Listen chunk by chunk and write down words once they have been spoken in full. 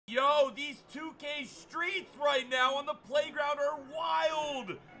these 2K streets right now on the playground are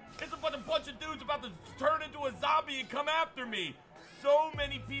wild. It's a bunch of dudes about to turn into a zombie and come after me. So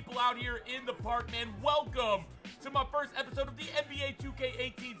many people out here in the park, man. Welcome to my first episode of the NBA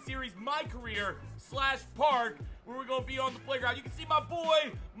 2K18 series, My Career / Park, where we're gonna be on the playground. You can see my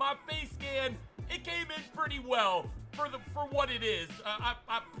boy, my face scan. It came in pretty well for what it is.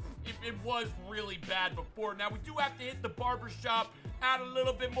 It was really bad before. Now we do have to hit the barber shop, add a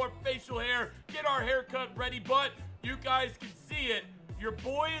little bit more facial hair, get our haircut ready, but you guys can see it. Your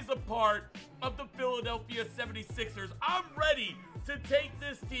boy is a part of the Philadelphia 76ers. I'm ready to take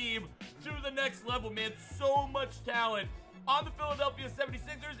this team to the next level, man. So much talent on the Philadelphia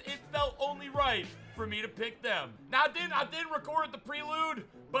 76ers, it felt only right for me to pick them. Now, I didn't record the prelude,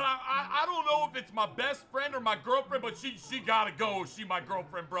 but I don't know if it's my best friend or my girlfriend, but she gotta go. She my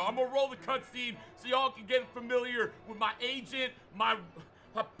girlfriend, bro. I'm gonna roll the cutscene so y'all can get familiar with my agent, my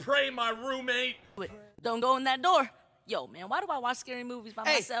roommate. Wait, don't go in that door. Yo, man, why do I watch scary movies by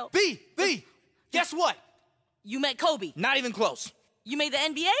myself? B, guess what? You met Kobe. Not even close. You made the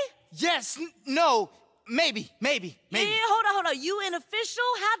NBA? Yes, no, maybe. Yeah, hold on. You an official?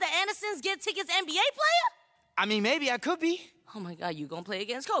 How the Andersons get tickets NBA player? I mean, maybe I could be. Oh my God, you gonna play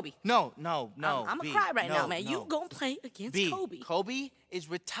against Kobe? No. I'm gonna cry right now, man. No. You gonna play against Kobe? Kobe is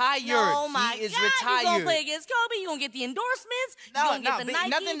retired. Oh my he is God, retired. You gonna play against Kobe? You gonna get the endorsements? You gonna get the Nike,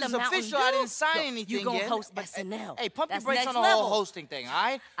 nothing the is Mountain official. Dew? I didn't sign anything You gonna yet. host SNL? Hey, pump your That's brakes next on the level. whole hosting thing, all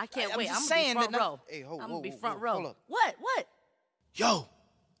right? I can't wait. I'm I'm just gonna be saying front that. row. Hey, I'm gonna be front row. Hold up. What? Yo,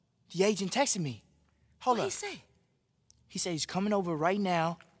 the agent texted me. Hold up. What'd he say? He said he's coming over right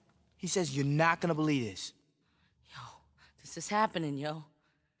now. He says you're not gonna believe this. Yo, this is happening, yo.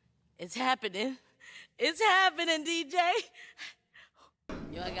 It's happening. It's happening, DJ.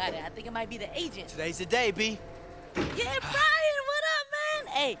 Yo, I got it. I think it might be the agent. Today's the day, B. Yeah, Brian, what up,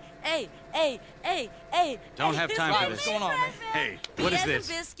 man? Hey. Don't have time for this. What's going on, man? Hey, what is this?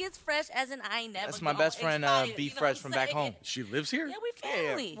 Biscuits fresh as in I ain't never That's my gone best friend, expired, B you know Fresh what from I'm back saying? home. She lives here? Yeah, we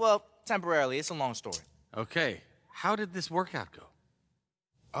family. Well, temporarily. It's a long story. Okay. How did this workout go?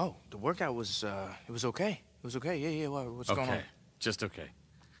 Oh, the workout was, it was okay. It was okay. Yeah. What's going on? Okay. Just okay.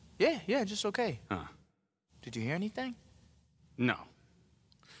 Yeah, just okay. Huh. Did you hear anything? No.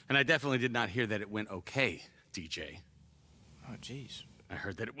 And I definitely did not hear that it went okay, DJ. Oh, jeez. I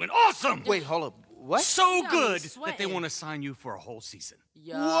heard that it went awesome! Wait, hold up. What? So Yo, good he's that they sweating. want to sign you for a whole season.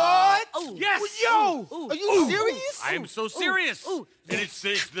 Yo. What? Ooh. Yes! Yo! Ooh. Are you serious? I am so serious! Ooh. And it's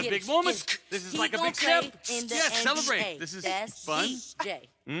the big Yes, moment. yes. This is He like a gonna big step. play in the Yes, NBA. celebrate. This is That's fun. DJ.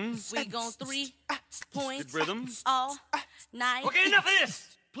 We gon' 3 points Good rhythm. all night. Okay, enough of this!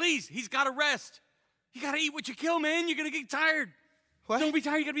 Please, he's got to rest. You got to eat what you kill, man. You're going to get tired. What? Don't be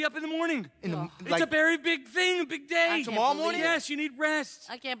tired. You got to be up in the morning. It's like, a very big thing, a big day. can't tomorrow believe morning? it. Yes, you need rest.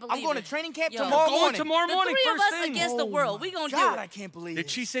 I can't believe I'm going it. to training camp Yo. tomorrow Going morning. tomorrow The morning, three of first us thing. against the world. We gonna do God, it. I can't believe Did it.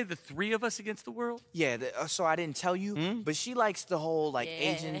 she say the three of us against the world? Yeah, so I didn't tell you, but she likes the whole, like,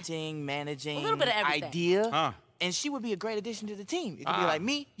 Yeah. agenting, managing A little bit of everything. idea. Huh. And she would be a great addition to the team. It could be Ah. like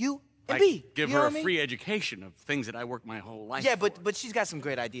me, you, and Like, B. give you know her what a I mean? free education of things that I worked my whole life Yeah, for. but she's got some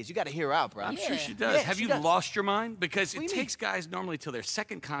great ideas. You got to hear her out, bro. I'm sure Yeah. she does. Yeah, Have she you does. lost your mind? Because What it do you takes guys normally till their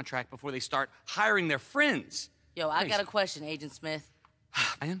second contract before they start hiring their friends. Yo, I got Crazy. a question, Agent Smith.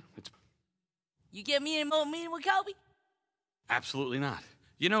 Man, it's You get me in a meeting with Kobe? absolutely not.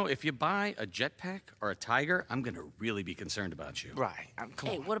 You know, if you buy a jetpack or a tiger, I'm going to really be concerned about you. Right. Come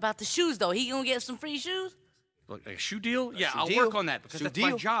Hey, on. what about the shoes, though? He gonna get some free shoes? Like a shoe deal? Yeah, shoe I'll deal. work on that because Shoe that's my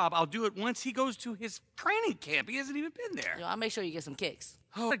deal. job. I'll do it once he goes to his training camp. He hasn't even been there. Yo, I'll make sure you get some kicks.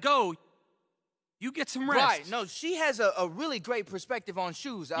 Oh, go. You get some rest. Right. No, she has a really great perspective on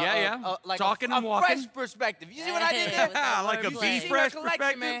shoes. Yeah. Like Talking a and walking. fresh perspective. You see what I did there? Yeah, like a You B see fresh her collection,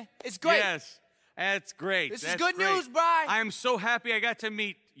 perspective. man. It's great. Yes, that's great. This is That's good great. news, Bri. I am so happy I got to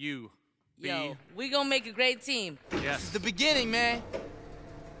meet you. B. Yo, we gonna make a great team. Yes. It's the beginning, man.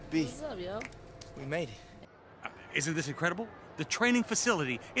 B, What's up, yo? we made it. Isn't this incredible? The training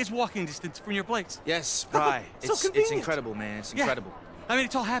facility is walking distance from your place. Yes, Bri. So it's convenient. incredible, man. It's Yeah. incredible. I mean,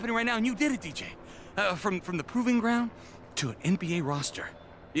 it's all happening right now, and you did it, DJ. From the proving ground to an NBA roster.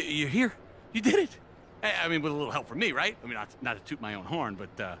 You're here. You did it. I mean, with a little help from me, right? I mean, not to toot my own horn,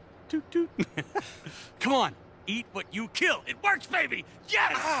 but toot toot. Come on, eat what you kill. It works, baby.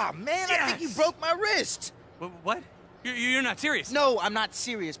 Yes. Ah, man, I think you Yes! broke my wrist. What? You're not serious? No, I'm not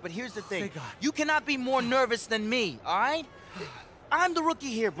serious, but here's the thing. Thank God. You cannot be more nervous than me, all right? I'm the rookie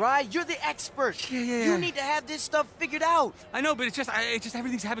here, Bri. You're the expert. Yeah. You need to have this stuff figured out. I know, but it's just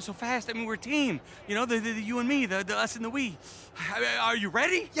everything's happened so fast. I mean, we're a team. You know, the you and me, the us and the we. Are you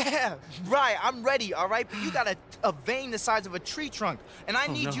ready? Yeah, Bri, I'm ready, all right? But you got a vein the size of a tree trunk. And I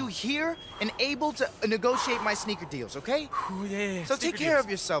need you here and able to negotiate my sneaker deals, okay? Oh, yeah. So take care of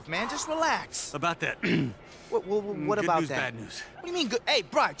yourself, man. Just relax. About that. What good about news, that? bad news. What do you mean good? Hey,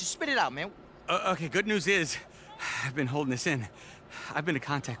 Bri, just spit it out, man. Okay, good news is, I've been holding this in. I've been in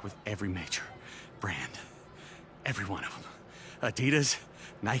contact with every major brand. Every one of them. Adidas,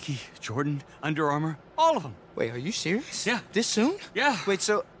 Nike, Jordan, Under Armour, all of them. Wait, are you serious? Yeah. This soon? Yeah. Wait,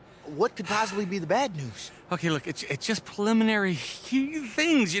 so what could possibly be the bad news? Okay, look, it's just preliminary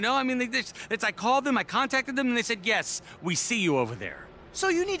things, you know? I mean, I called them, I contacted them, and they said, yes, we see you over there. So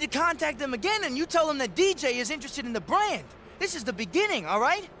you need to contact them again and you tell them that DJ is interested in the brand. This is the beginning, all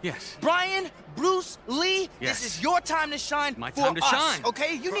right? Yes. Brian, Bruce, Lee, Yes. This is your time to shine. My for time to us, shine.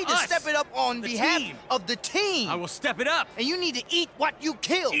 Okay? You For need to us. step it up on The behalf team. of the team. I will step it up. And you need to eat what you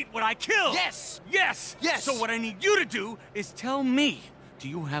kill. Eat what I kill. Yes. Yes. Yes. So what I need you to do is tell me, do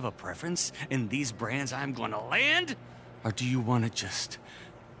you have a preference in these brands I'm going to land? Or do you want to just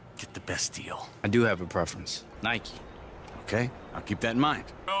get the best deal? I do have a preference. Nike. Okay, I'll keep that in mind.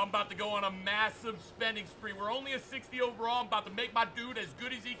 I'm about to go on a massive spending spree. We're only a 60 overall. I'm about to make my dude as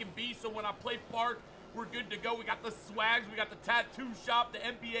good as he can be, so when I play Park, we're good to go. We got the swags, we got the tattoo shop, the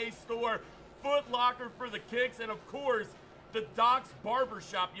NBA store, Foot Locker for the kicks, and of course, the Doc's Barber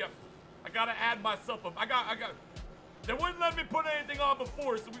shop. Yep, I gotta add myself up. I got. They wouldn't let me put anything on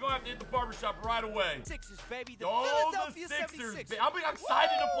before, so we're gonna have to hit the barber shop right away. Sixers, baby. The Oh, Philadelphia the Sixers. 76ers. I'm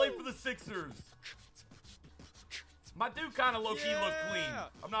excited to play for the Sixers. My dude kind of low-key look clean.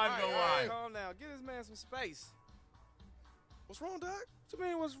 I'm not even gonna lie. Calm down. Give this man some space. What's wrong, Doc? What you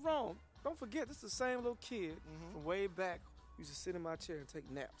mean, what's wrong? Don't forget, this is the same little kid from way back who used to sit in my chair and take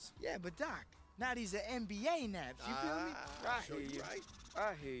naps. Yeah, but Doc, now these are NBA naps. You feel me? I hear you. Right.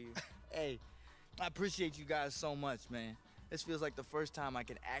 I hear you. Hey, I appreciate you guys so much, man. This feels like the first time I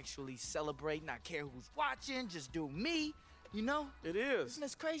can actually celebrate, not care who's watching, just do me, you know? It is. Isn't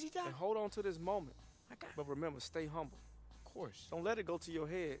this crazy, Doc? And hold on to this moment. I got But remember, stay humble. Of course. Don't let it go to your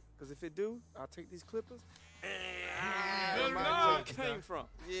head, because if it do, I'll take these clippers. Good Where luck. it came from.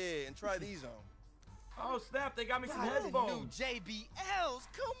 Yeah, and try these on. Oh, snap, they got me some God, the new headphones. JBLs.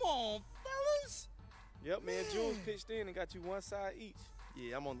 Come on, fellas. Yep, man, Jules pitched in and got you one side each.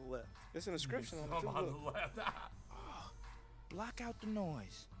 Yeah, I'm on the left. There's an inscription on it, I'm too. on Look. the left. Block out the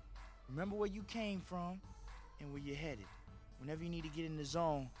noise. Remember where you came from and where you're headed. Whenever you need to get in the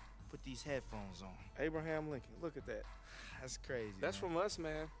zone, put these headphones on. Abraham Lincoln. Look at that. That's crazy. That's man. from us,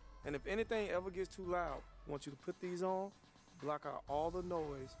 man. And if anything ever gets too loud, I want you to put these on, block out all the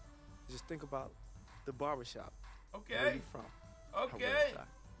noise. Just think about the barbershop. Where Okay, you from? okay.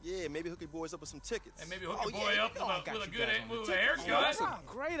 Yeah, maybe hook your boys up with some tickets. And maybe hook Oh, your boy yeah, up you know I got with a you good guys on the with a ticket. haircut. Oh, that's a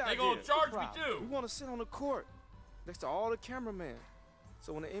great idea. They gonna charge me We too. want to sit on the court next to all the cameramen.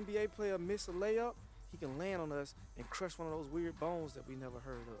 So when an NBA player miss a layup, he can land on us and crush one of those weird bones that we never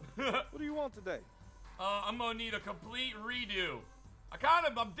heard of. What do you want today? I'm gonna need a complete redo.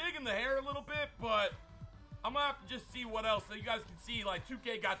 I'm digging the hair a little bit, but I'm gonna have to just see what else. So you guys can see, like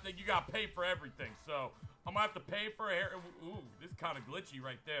 2K you gotta pay for everything. So I'm gonna have to pay for a hair. Ooh, this is kind of glitchy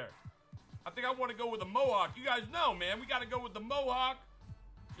right there. I think I want to go with a mohawk. You guys know, man, we gotta go with the mohawk.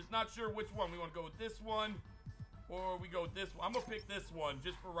 Just not sure which one. We want to go with this one, or we go with this one. I'm gonna pick this one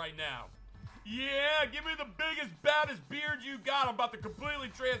just for right now. Yeah, give me the biggest, baddest beard you got. I'm about to completely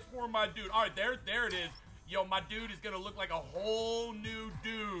transform my dude. All right, there it is. Yo, my dude is gonna look like a whole new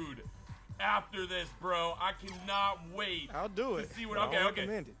dude after this, bro. I cannot wait. I'll do it. To see what. but I Okay, don't okay.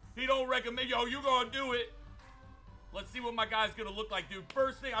 recommend it. He don't recommend. Yo, you gonna do it? Let's see what my guy's gonna look like, dude.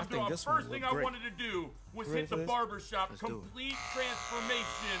 First thing I'm doing. this one First will thing look I great. wanted to do was Ready hit for the this? barber shop. Let's do it. Complete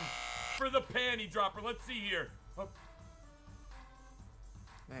transformation for the panty dropper. Let's see here. Oh,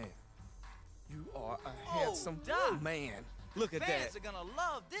 Man, you are a handsome Doc. man. Look at Fans that. are gonna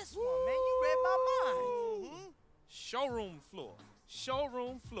love this one, man. You read my mind. Showroom floor.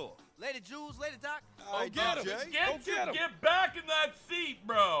 Showroom floor. Later, Jules. Later, Doc. All right, get him. DJ. Get back in that seat,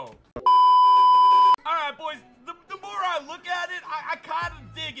 bro. All right, boys. The more I look at it, I kind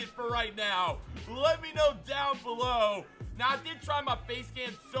of dig it for right now. Let me know down below. Now, I did try my face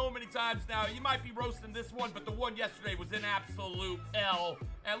cam so many times now. You might be roasting this one, but the one yesterday was an absolute L.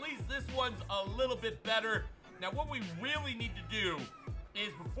 At least this one's a little bit better. Now, what we really need to do is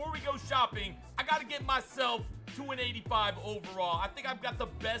before we go shopping, I got to get myself to an 85 overall. I think I've got the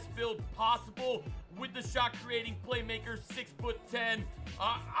best build possible. with the shot-creating playmaker, 6'10".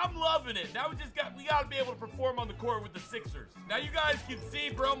 I'm loving it. Now we gotta be able to perform on the court with the Sixers. Now you guys can see,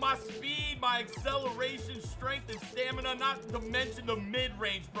 bro, my speed, my acceleration, strength, and stamina, not to mention the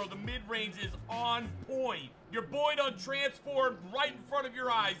mid-range, bro. The mid-range is on point. Your boy done transformed right in front of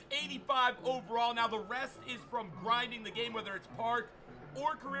your eyes. 85 overall. Now the rest is from grinding the game, whether it's park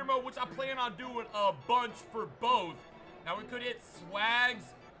or career mode, which I plan on doing a bunch for both. Now we could hit swags,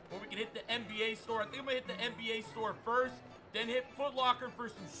 or we can hit the NBA store. I think I'm gonna hit the NBA store first, then hit Foot Locker for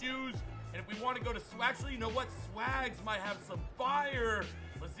some shoes. And if we want to go to actually, you know what? Swags might have some fire.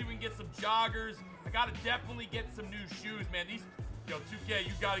 Let's see if we can get some joggers. I gotta definitely get some new shoes, man. These, yo, 2K,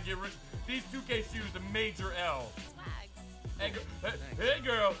 you gotta get rid. These 2K shoes, a major L. Hey, hey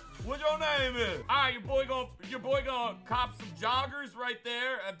girl, what your name is? All right, your boy gonna cop some joggers right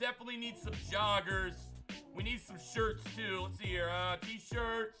there. I definitely need some joggers. We need some shirts too. Let's see here.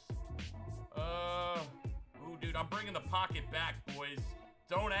 T-shirts. Ooh, dude, I'm bringing the pocket back, boys.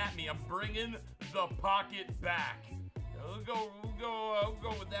 Don't at me. I'm bringing the pocket back. We'll go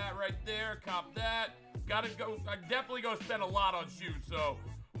with that right there. Cop that. Gotta go. I definitely gonna spend a lot on shoes, so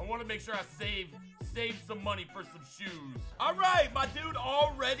I want to make sure I save some money for some shoes. All right, my dude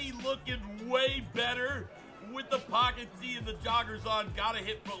already looking way better with the pocket tee and the joggers on. Gotta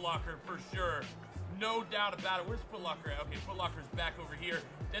hit Foot Locker for sure. No doubt about it. Where's Foot Locker at? Okay, Foot Locker's back over here.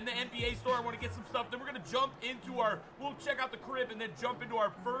 Then the NBA store, I want to get some stuff. Then we're going to jump into we'll check out the crib and then jump into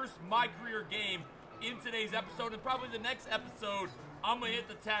our first My Career game in today's episode. And probably the next episode, I'm going to hit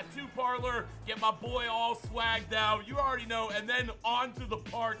the tattoo parlor, get my boy all swagged out. You already know. And then on to the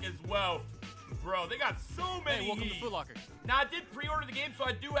park as well. Bro, they got so many. Hey, welcome to Foot Locker. Now, I did pre-order the game, so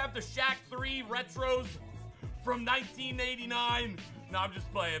I do have the Shaq 3 retros from 1989. No, I'm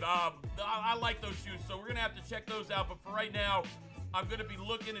just playing. I like those shoes, so we're going to have to check those out. But for right now, I'm going to be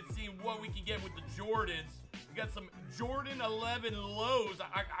looking and seeing what we can get with the Jordans. We got some Jordan 11 lows.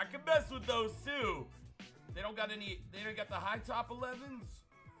 I can mess with those, too. They don't got the high top 11s?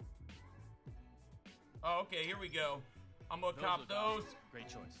 Oh, okay, here we go. I'm going to cop those. Great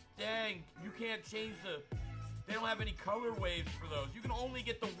choice. Dang, you can't change they don't have any color waves for those. You can only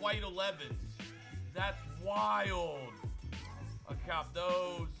get the white 11s. That's wild. I'll cop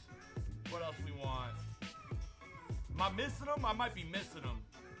those. What else we want? Am I missing them? I might be missing them.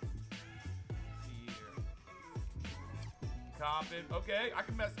 Let's see here. Cop it. Okay, I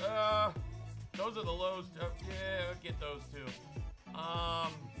can mess. Those are the lows. Yeah, I'll get those too.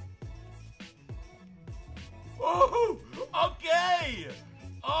 Oh, okay.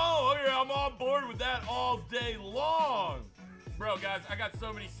 Oh, okay, I'm on board with that all day long. Bro, guys, I got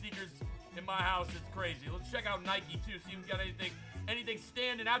so many sneakers in my house, it's crazy. Let's check out Nike too, see if we got anything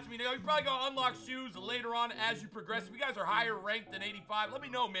standing out to me. Now, you're probably gonna unlock shoes later on as you progress. If you guys are higher ranked than 85, let me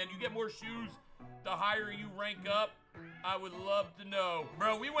know, man. You get more shoes the higher you rank up. I would love to know.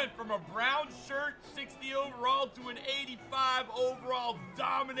 Bro, we went from a brown shirt, 60 overall, to an 85 overall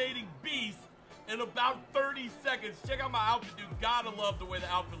dominating beast in about 30 seconds. Check out my outfit, dude. Gotta love the way the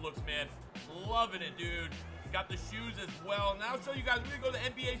outfit looks, man. Loving it, dude. Got the shoes as well. Now I'll show you guys. We're gonna go to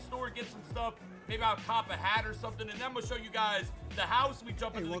the NBA store, get some stuff. Maybe I'll cop a hat or something, and then I'm gonna show you guys the house. We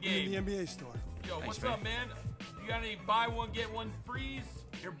jump into the game. Welcome to the NBA store. Yo, what's up, man? You got any buy one get one frees?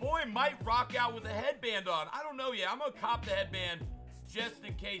 Your boy might rock out with a headband on. I don't know yet. I'm gonna cop the headband just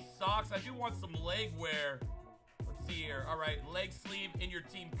in case. Socks. I do want some leg wear. Let's see here. All right, leg sleeve in your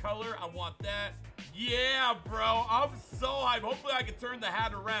team color. I want that. Yeah, bro. I'm so hyped. Hopefully I can turn the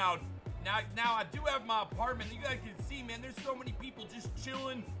hat around. Now I do have my apartment. You guys can see, man, there's so many people just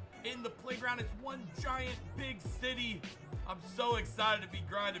chilling in the playground. It's one giant big city. I'm so excited to be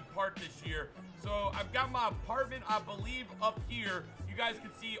grinding park this year. So I've got my apartment, I believe, up here. You guys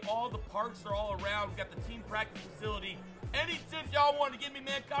can see all the parks are all around. We got the team practice facility. Any tips y'all want to give me,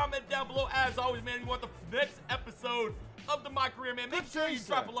 man, comment down below. As always, man, you want the next episode of the My Career, man, make sure you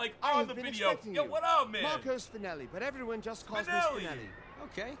drop a like on the video. Yo, what up, man? Marco Spinelli, but everyone just calls me Spinelli. Spinelli.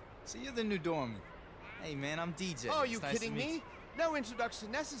 Okay, so you're the new doorman. Hey, man, I'm DJ. Oh, are you It's nice to kidding meet me? you. No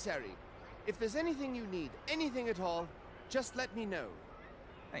introduction necessary. If there's anything you need, anything at all, just let me know.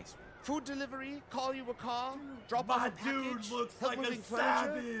 Thanks. Food delivery, call you a car, drop off My a package, dude looks help like a moving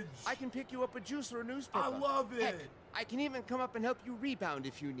furniture. savage. I can pick you up a juice or a newspaper. I love it. Heck, I can even come up and help you rebound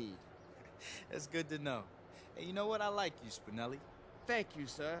if you need. That's good to know. Hey, you know what? I like you, Spinelli. Thank you,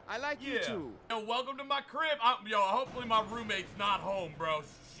 sir. I like you too. Yo, welcome to my crib. Yo, hopefully my roommate's not home, bro.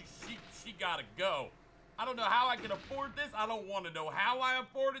 She gotta go. I don't know how I can afford this. I don't want to know how I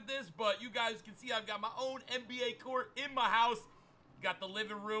afforded this, but you guys can see I've got my own NBA court in my house. Got the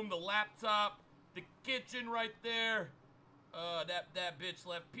living room, the laptop, the kitchen right there. That bitch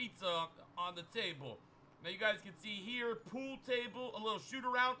left pizza on the table. Now you guys can see here, pool table, a little shoot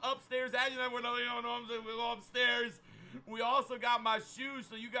around upstairs. As you know, we go upstairs. We also got my shoes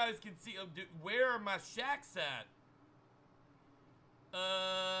so you guys can see. Where are my shacks at?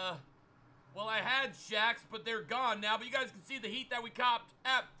 Well, I had shacks, but they're gone now. But you guys can see the heat that we copped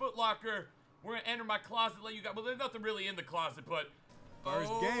at Foot Locker. We're gonna enter my closet, let you guys. Well, there's nothing really in the closet, but First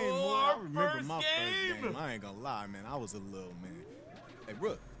game, boy. our I remember first my game. first game. I ain't gonna lie, man. I was a little man. Hey,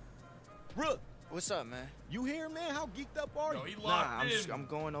 Rook. Rook, What's up, man? you here, man? How geeked up are No, you? he locked in. I'm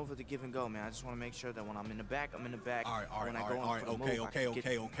going over the give and go, man. I just want to make sure that when I'm in the back, I'm in the back. All right, When I go in for the move, I can get-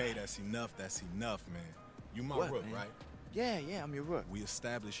 okay. That's enough, man. You my What, Rook, man? right? Yeah, I'm your Rook. We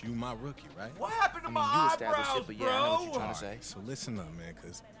established you my rookie, right? What happened to I mean, my you established eyebrows, it, but yeah, I know what you're bro? trying to say. So listen up, man,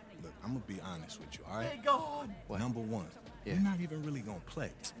 because, look, I'm going to be honest with you, all right? Hey, God. What? Number one, Yeah. you're not even really going to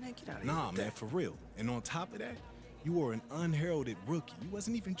play. Man, get out of here. Nah, with man, that. for real. And on top of that, you were an unheralded rookie. You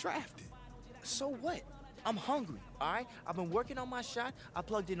wasn't even drafted. So what? I'm hungry, all right? I've been working on my shot. I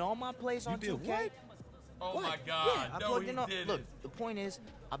plugged in all my plays on did 2K. what? Oh What? my God. Yeah, I no, plugged he in all. didn't. Look, the point is,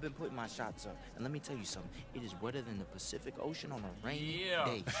 I've been putting my shots up, and let me tell you something. It is wetter than the Pacific Ocean on a rainy Yeah.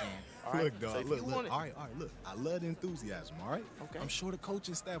 day, Sam. All right. Look, dog, so if look. you want it, All right, look. I love the enthusiasm, all right? Okay. I'm sure the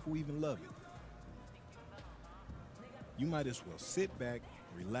coaching staff will even love it. You might as well sit back,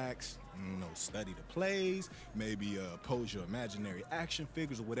 relax, study the plays, maybe pose your imaginary action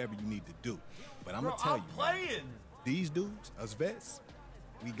figures or whatever you need to do. But I'm Bro, going to tell I'm you, man, playing. these dudes, us vets,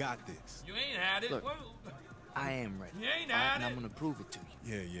 we got this. You ain't had it. Look. What- I am ready. You ain't all right, had and it. I'm gonna prove it to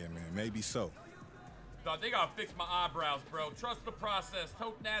you. Yeah, man, maybe so. Dog, they gotta fix my eyebrows, bro. Trust the process.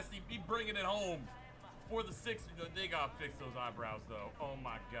 Toke Nasty, be bringing it home for the Sixers. They gotta fix those eyebrows, though. Oh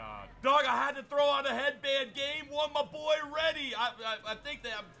my God, dog! I had to throw on a headband. Game one, my boy ready. I think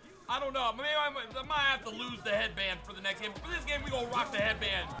that I don't know. Maybe I might have to lose the headband for the next game. For this game, we gonna rock the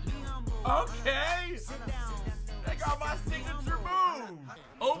headband. Okay. They got my signature move.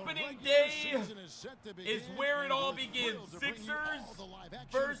 Opening day is where it all begins. Sixers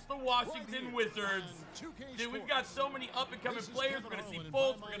versus the Washington Wizards. Dude, we've got so many up-and-coming players. We're going to see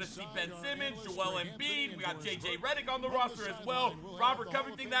Fultz. We're going to see Ben Simmons, Joel Embiid. We got J.J. Redick on the roster as well. Robert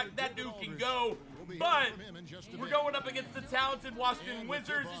Covington, that dude can go. But we're going up against the talented Washington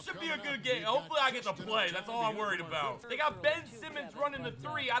Wizards. It should be a good game. Hopefully I get to play. That's all I'm worried about. They got Ben Simmons running the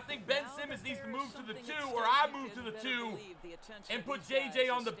 3. I think Ben Simmons needs to move to the 2, or I move to the 2 and put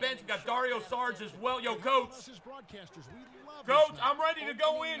JJ on the bench. We got Dario Sarge as well. Yo, Coach. Coach, I'm ready to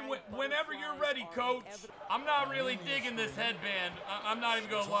go in whenever you're ready, Coach. I'm not really digging this headband. I'm not even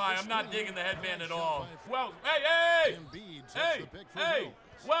going to lie. I'm not digging the headband at all. Wells, hey,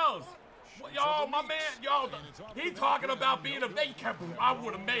 Wells. Y'all, my man, y'all, he talking about being a bait. I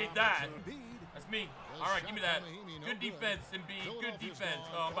would have made that. That's me. All right, give me that. Good defense, Embiid. Good defense.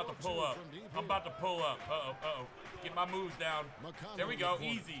 Oh, I'm about to pull up. Uh-oh. Get my moves down. There we go.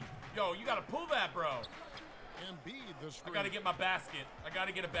 Easy. Yo, you got to pull that, bro. I got to get my basket. I got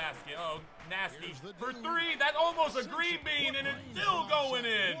to get a basket. Uh-oh, nasty. For 3, that's almost a green bean, and it's still going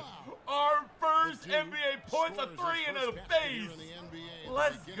in. Our first NBA points, a 3 in the face.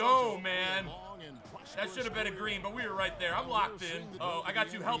 Let's go, man. That should have been a green, but we were right there. I'm locked in. Oh, I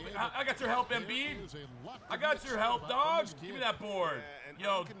got you help. I got your help, Embiid. I got your help, dog. Give me that board.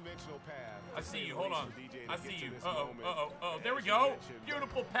 Yo, I see you. Hold on. I see you. Uh-oh. There we go.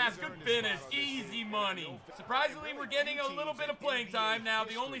 Beautiful pass. Good finish. Easy money. Surprisingly, we're getting a little bit of playing time. Now,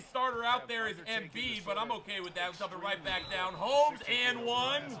 the only starter out there is Embiid, but I'm okay with that. We'll dump it right back down. Holmes and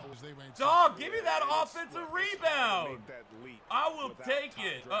 1. Dog, give me that offensive rebound. I will take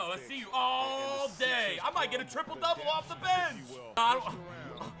it. Uh-oh, I see you all day. I might get a triple-double off the bench.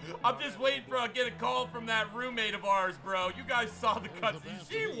 I'm just waiting for get a call from that roommate of ours, bro. You guys saw the cutscene.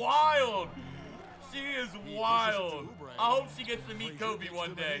 She wild. She is wild. I hope she gets to meet Kobe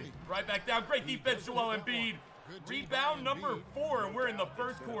one day. Right back down. Great defense, Joel Embiid. Rebound number 4, and we're in the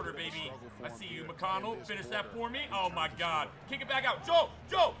first quarter, baby. I see you, McConnell. Finish that for me. Oh, my God. Kick it back out. Joe.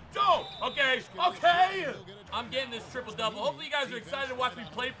 Okay. I'm getting this triple-double. Hopefully you guys are excited to watch me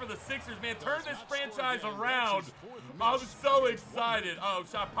play for the Sixers, man. Turn this franchise around. I'm so excited. Oh,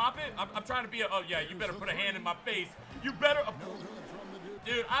 should I pop it? I'm trying to be oh, yeah, you better put a hand in my face. You better...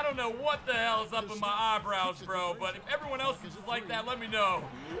 Dude, I don't know what the hell is up with my eyebrows, bro, but if everyone else is like that, let me know.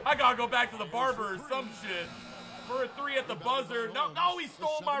 I gotta go back to the barber or some shit. for a 3 at the buzzer. No, he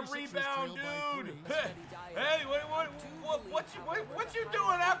stole my rebound, dude. Hey, what you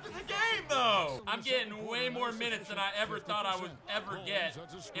doing after the game, though? I'm getting way more minutes than I ever thought I would ever get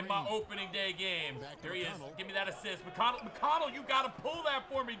in my opening day game. Here he is. Give me that assist. McConnell, you gotta pull that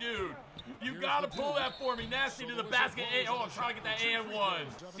for me, dude. You gotta pull that for me. Nasty to the basket. Oh, I'm trying to get that and one.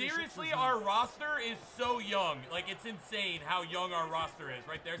 Seriously, our roster is so young. Like, it's insane how young our roster is.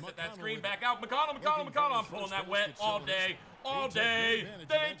 Right there, set that screen back out. McConnell. I'm pulling that wet all day. All day.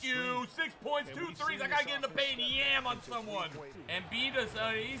 Thank you. 6 points, 2 threes. I gotta get in the paint and yam on someone. And beat us.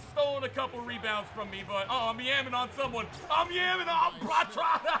 He's stolen a couple rebounds from me, but I'm yamming on someone. I'm yamming on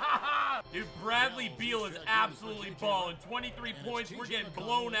Dude, Bradley Beal is absolutely balling. 23 points. We're getting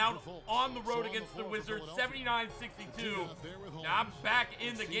blown out on the road against the Wizards. 79-62. Now I'm back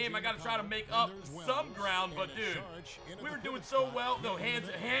in the game. I gotta try to make up some ground, but dude, we were doing so well. No, hand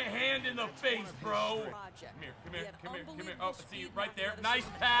in the face, bro. Come here. Oh, I see you right there. Nice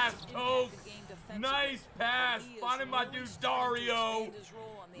pass, Toke. Nice pass. Finding my dude Dario.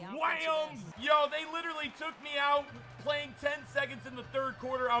 Wham! Yo, they literally took me out playing 10 seconds in the third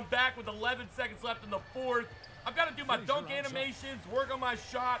quarter. I'm back with 11 seconds left in the fourth. I've got to do my dunk animations, work on my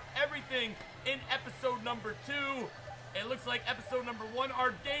shot, everything in episode number 2. It looks like episode number 1,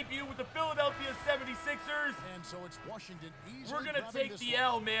 our debut with the Philadelphia 76ers. And so it's Washington we're going to take the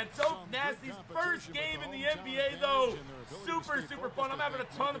L, man. Toke Nasty's first game in the NBA, though. Super fun. I'm having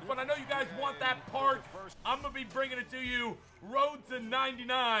a ton of fun. I know you guys want that part. I'm going to be bringing it to you. Road to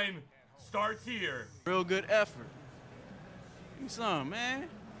 99 starts here. Real good effort. Give me some, man.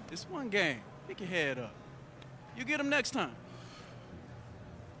 It's one game. Pick your head up. You get them next time.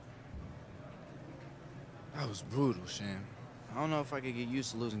 That was brutal, Sham. I don't know if I could get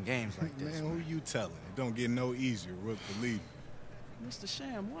used to losing games like this. Man, who you telling? It don't get no easier, Rook, believe me. Mr.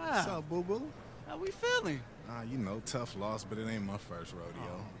 Sham, wow. What's up, boo-boo? How we feeling? You know, tough loss, but it ain't my first rodeo.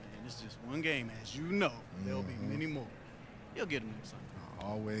 Oh, man, it's just one game, as you know. There'll be many more. You'll get them next time. I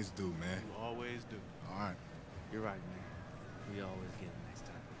always do, man. You always do. All right. You're right, man. We always get it next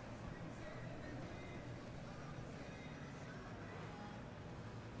time.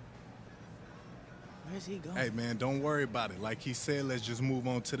 Where's he going? Hey, man, don't worry about it. Like he said, let's just move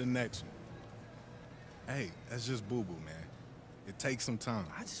on to the next one. Hey, that's just boo-boo, man. It takes some time.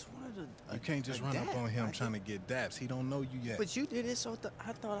 I just wanted to... You can't just run up on him trying to get daps. He don't know you yet. But you did it, so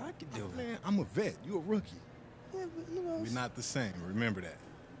I thought I could do it. Man, I'm a vet. You a rookie. Yeah, but, you know... We're not the same. Remember that.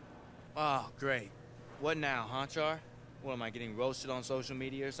 Oh, great. What now, huh, Char? What, am I getting roasted on social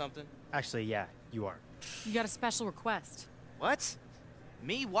media or something? Actually, yeah, you are. You got a special request. What?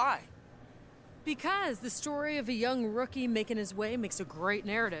 Me? Why? Because the story of a young rookie making his way makes a great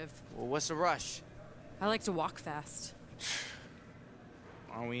narrative. Well, what's the rush? I like to walk fast.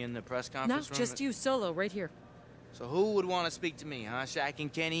 Aren't we in the press conference room? No, just you solo, right here. So who would want to speak to me, huh? Shaq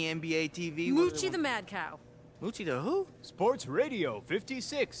and Kenny, NBA TV? Moochie the Mad Cow. Moochie the who? Sports Radio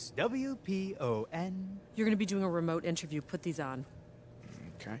 56, WPON. You're gonna be doing a remote interview. Put these on.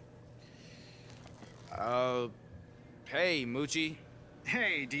 Okay. Hey, Moochie.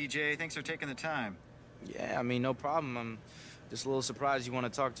 Hey, DJ. Thanks for taking the time. Yeah, I mean, no problem. I'm just a little surprised you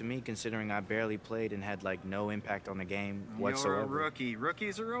want to talk to me, considering I barely played and had, like, no impact on the game whatsoever. You're a rookie.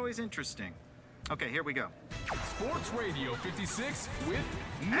 Rookies are always interesting. Okay, here we go. Sports Radio 56 with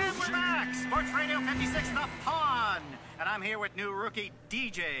And we're back! Sports Radio 56, The Pawn! And I'm here with new rookie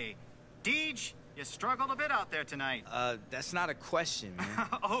DJ. Deej, you struggled a bit out there tonight. That's not a question, man.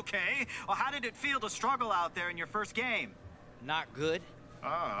 Okay. Well, how did it feel to struggle out there in your first game? Not good.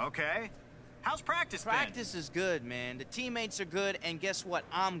 Oh, okay. How's practice been? Practice is good, man. The teammates are good, and guess what?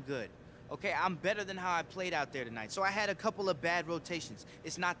 I'm good. Okay, I'm better than how I played out there tonight. So I had a couple of bad rotations.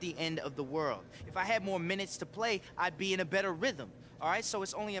 It's not the end of the world. If I had more minutes to play, I'd be in a better rhythm. All right, so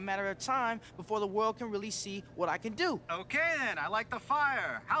it's only a matter of time before the world can really see what I can do. Okay, then. I like the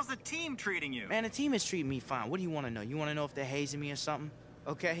fire. How's the team treating you? Man, the team is treating me fine. What do you want to know? You want to know if they're hazing me or something?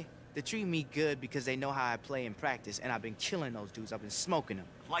 Okay? They treat me good because they know how I play in practice, and I've been killing those dudes. I've been smoking them.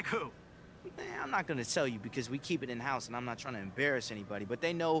 Like who? Man, I'm not gonna tell you because we keep it in-house and I'm not trying to embarrass anybody, but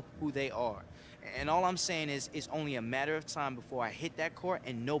they know who they are. And all I'm saying is, it's only a matter of time before I hit that court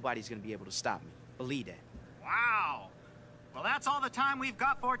and nobody's gonna be able to stop me. Believe that. Wow. Well, that's all the time we've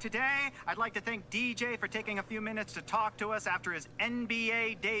got for today. I'd like to thank DJ for taking a few minutes to talk to us after his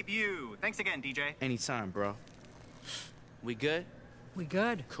NBA debut. Thanks again, DJ. Anytime, bro. We good? We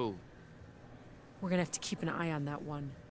good. Cool. We're gonna have to keep an eye on that one.